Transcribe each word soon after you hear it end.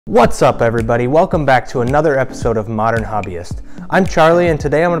What's up everybody, welcome back to another episode of Modern Hobbyist. I'm Charlie and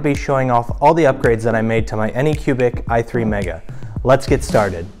today I'm going to be showing off all the upgrades that I made to my Anycubic i3 Mega. Let's get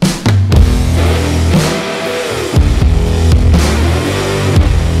started.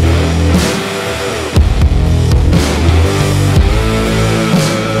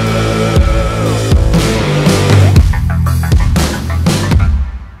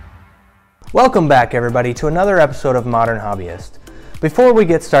 Welcome back everybody to another episode of Modern Hobbyist. Before we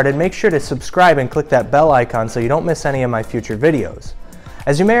get started, make sure to subscribe and click that bell icon so you don't miss any of my future videos.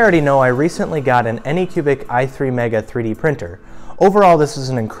 As you may already know, I recently got an Anycubic i3 Mega 3D printer. Overall, this is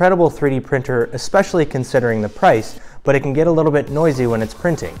an incredible 3D printer, especially considering the price, but it can get a little bit noisy when it's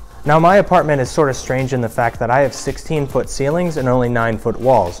printing. Now my apartment is sort of strange in the fact that I have 16-foot ceilings and only 9-foot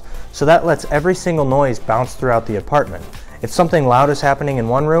walls, so that lets every single noise bounce throughout the apartment. If something loud is happening in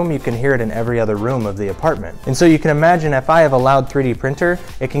one room, you can hear it in every other room of the apartment. And so you can imagine if I have a loud 3D printer,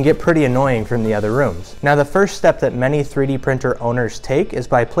 it can get pretty annoying from the other rooms. Now the first step that many 3D printer owners take is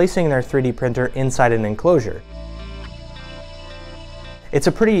by placing their 3D printer inside an enclosure. It's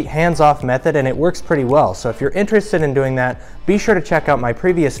a pretty hands-off method and it works pretty well, so if you're interested in doing that, be sure to check out my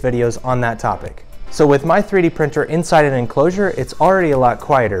previous videos on that topic. So with my 3D printer inside an enclosure, it's already a lot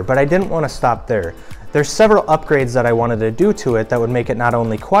quieter, but I didn't want to stop there. There's several upgrades that I wanted to do to it that would make it not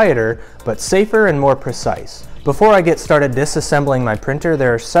only quieter, but safer and more precise. Before I get started disassembling my printer,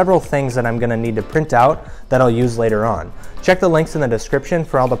 there are several things that I'm going to need to print out that I'll use later on. Check the links in the description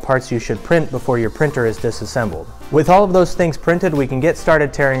for all the parts you should print before your printer is disassembled. With all of those things printed, we can get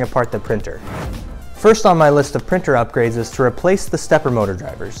started tearing apart the printer. First on my list of printer upgrades is to replace the stepper motor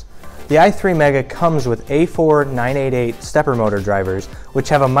drivers. The i3 Mega comes with A4988 stepper motor drivers, which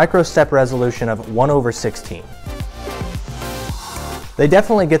have a micro-step resolution of 1/16. They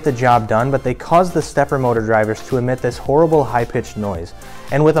definitely get the job done, but they cause the stepper motor drivers to emit this horrible high-pitched noise.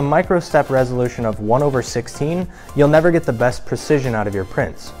 And with a micro-step resolution of 1/16, you'll never get the best precision out of your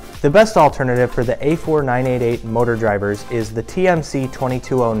prints. The best alternative for the A4988 motor drivers is the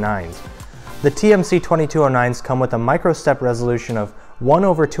TMC2209s. The TMC2209s come with a micro-step resolution of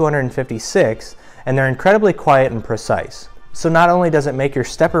 1/256, and they're incredibly quiet and precise. So not only does it make your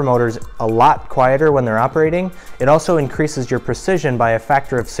stepper motors a lot quieter when they're operating, it also increases your precision by a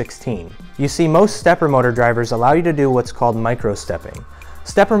factor of 16. You see, most stepper motor drivers allow you to do what's called micro-stepping.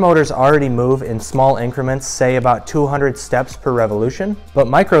 Stepper motors already move in small increments, say about 200 steps per revolution, but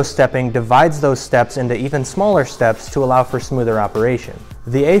micro-stepping divides those steps into even smaller steps to allow for smoother operation.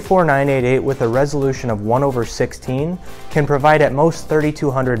 The A4988 with a resolution of 1/16 can provide at most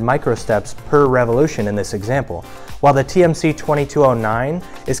 3200 microsteps per revolution in this example, while the TMC2209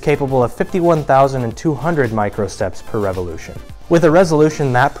 is capable of 51,200 microsteps per revolution. With a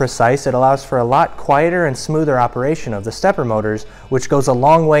resolution that precise, it allows for a lot quieter and smoother operation of the stepper motors, which goes a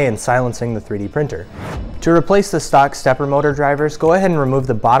long way in silencing the 3D printer. To replace the stock stepper motor drivers, go ahead and remove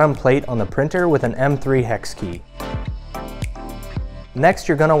the bottom plate on the printer with an M3 hex key. Next,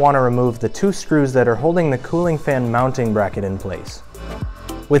 you're going to want to remove the two screws that are holding the cooling fan mounting bracket in place.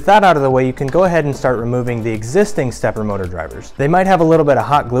 With that out of the way, you can go ahead and start removing the existing stepper motor drivers. They might have a little bit of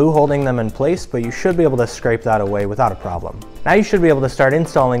hot glue holding them in place, but you should be able to scrape that away without a problem. Now you should be able to start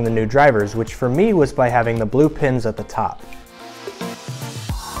installing the new drivers, which for me was by having the blue pins at the top.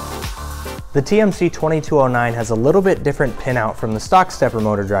 The TMC2209 has a little bit different pinout from the stock stepper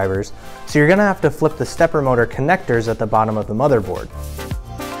motor drivers, so you're going to have to flip the stepper motor connectors at the bottom of the motherboard.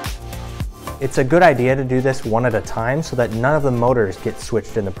 It's a good idea to do this one at a time so that none of the motors get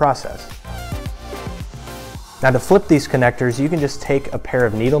switched in the process. Now to flip these connectors, you can just take a pair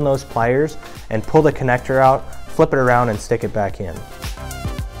of needle nose pliers and pull the connector out, flip it around and stick it back in.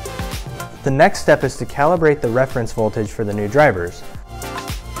 The next step is to calibrate the reference voltage for the new drivers.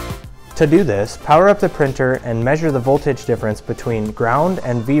 To do this, power up the printer and measure the voltage difference between ground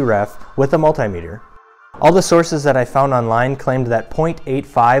and VREF with a multimeter. All the sources that I found online claimed that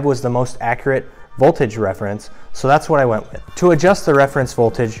 0.85 was the most accurate voltage reference, so that's what I went with. To adjust the reference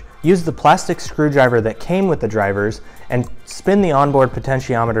voltage, use the plastic screwdriver that came with the drivers and spin the onboard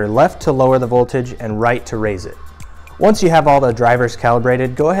potentiometer left to lower the voltage and right to raise it. Once you have all the drivers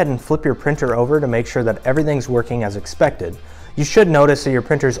calibrated, go ahead and flip your printer over to make sure that everything's working as expected. You should notice that your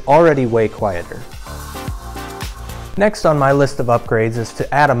printer's already way quieter. Next on my list of upgrades is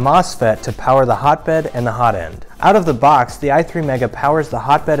to add a MOSFET to power the hotbed and the hotend. Out of the box, the i3 Mega powers the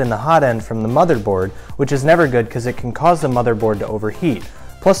hotbed and the hotend from the motherboard, which is never good because it can cause the motherboard to overheat.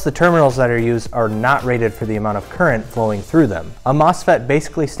 Plus the terminals that are used are not rated for the amount of current flowing through them. A MOSFET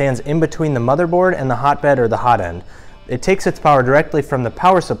basically stands in between the motherboard and the hotbed or the hotend. It takes its power directly from the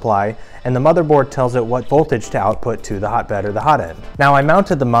power supply, and the motherboard tells it what voltage to output to the hotbed or the hot end. Now, I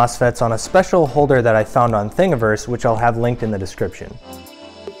mounted the MOSFETs on a special holder that I found on Thingiverse, which I'll have linked in the description.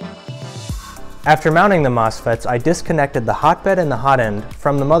 After mounting the MOSFETs, I disconnected the hotbed and the hot end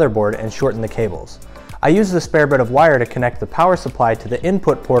from the motherboard and shortened the cables. I used the spare bit of wire to connect the power supply to the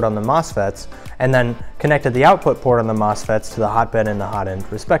input port on the MOSFETs, and then connected the output port on the MOSFETs to the hotbed and the hot end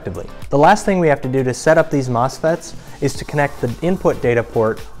respectively. The last thing we have to do to set up these MOSFETs is to connect the input data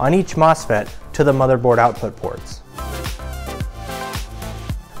port on each MOSFET to the motherboard output ports.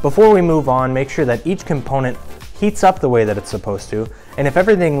 Before we move on, make sure that each component heats up the way that it's supposed to, and if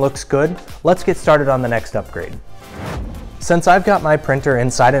everything looks good, let's get started on the next upgrade. Since I've got my printer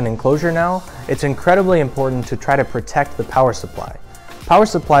inside an enclosure now, it's incredibly important to try to protect the power supply. Power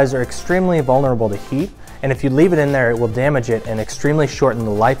supplies are extremely vulnerable to heat, and if you leave it in there, it will damage it and extremely shorten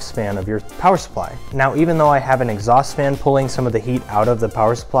the lifespan of your power supply. Now, even though I have an exhaust fan pulling some of the heat out of the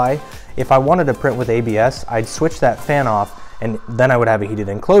power supply, if I wanted to print with ABS, I'd switch that fan off, and then I would have a heated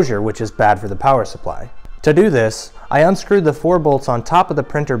enclosure, which is bad for the power supply. To do this, I unscrewed the 4 bolts on top of the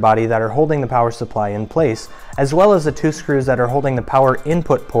printer body that are holding the power supply in place, as well as the 2 screws that are holding the power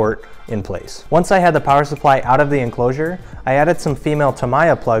input port in place. Once I had the power supply out of the enclosure, I added some female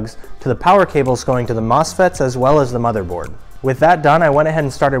Tamiya plugs to the power cables going to the MOSFETs as well as the motherboard. With that done, I went ahead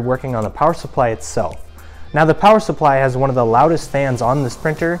and started working on the power supply itself. Now, the power supply has one of the loudest fans on this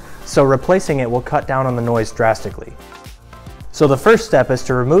printer, so replacing it will cut down on the noise drastically. So the first step is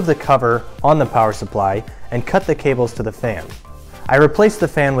to remove the cover on the power supply and cut the cables to the fan. I replaced the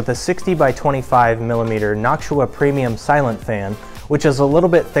fan with a 60 by 25 mm Noctua Premium Silent Fan, which is a little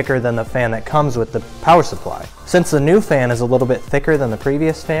bit thicker than the fan that comes with the power supply. Since the new fan is a little bit thicker than the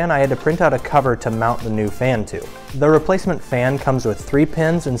previous fan, I had to print out a cover to mount the new fan to. The replacement fan comes with 3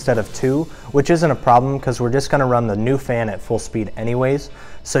 pins instead of 2, which isn't a problem because we're just going to run the new fan at full speed anyways,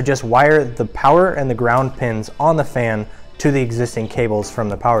 so just wire the power and the ground pins on the fan to the existing cables from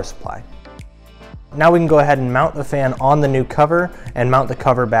the power supply. Now we can go ahead and mount the fan on the new cover and mount the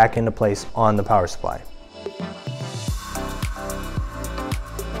cover back into place on the power supply.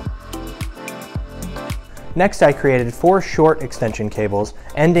 Next, I created 4 short extension cables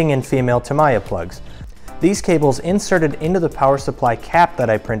ending in female Tamiya plugs. These cables inserted into the power supply cap that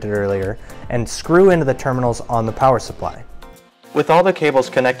I printed earlier and screw into the terminals on the power supply. With all the cables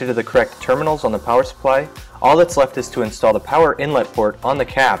connected to the correct terminals on the power supply, all that's left is to install the power inlet port on the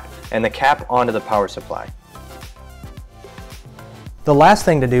cap and the cap onto the power supply. The last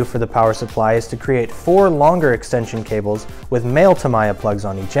thing to do for the power supply is to create 4 longer extension cables with male Tamiya plugs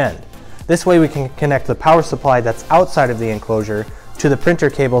on each end. This way we can connect the power supply that's outside of the enclosure to the printer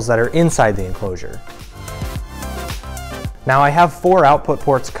cables that are inside the enclosure. Now, I have 4 output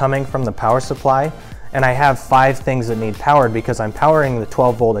ports coming from the power supply, and I have 5 things that need powered because I'm powering the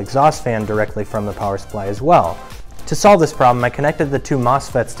 12-volt exhaust fan directly from the power supply as well. To solve this problem, I connected the 2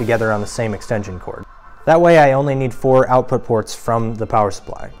 MOSFETs together on the same extension cord. That way I only need 4 output ports from the power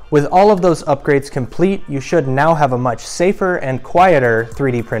supply. With all of those upgrades complete, you should now have a much safer and quieter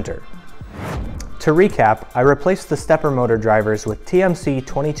 3D printer. To recap, I replaced the stepper motor drivers with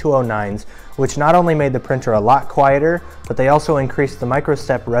TMC2209s, which not only made the printer a lot quieter, but they also increased the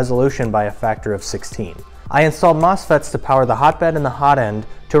microstep resolution by a factor of 16. I installed MOSFETs to power the hotbed and the hot end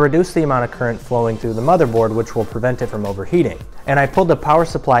to reduce the amount of current flowing through the motherboard, which will prevent it from overheating. And I pulled the power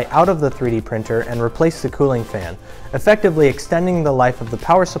supply out of the 3D printer and replaced the cooling fan, effectively extending the life of the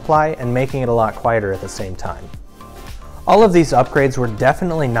power supply and making it a lot quieter at the same time. All of these upgrades were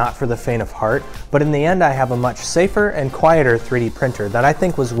definitely not for the faint of heart, but in the end I have a much safer and quieter 3D printer that I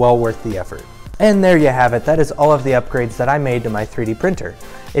think was well worth the effort. And there you have it, that is all of the upgrades that I made to my 3D printer.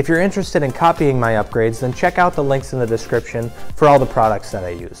 If you're interested in copying my upgrades, then check out the links in the description for all the products that I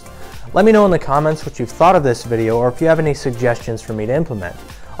used. Let me know in the comments what you've thought of this video or if you have any suggestions for me to implement.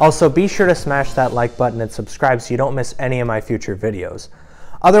 Also, be sure to smash that like button and subscribe so you don't miss any of my future videos.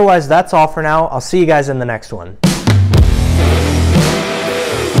 Otherwise, that's all for now. I'll see you guys in the next one.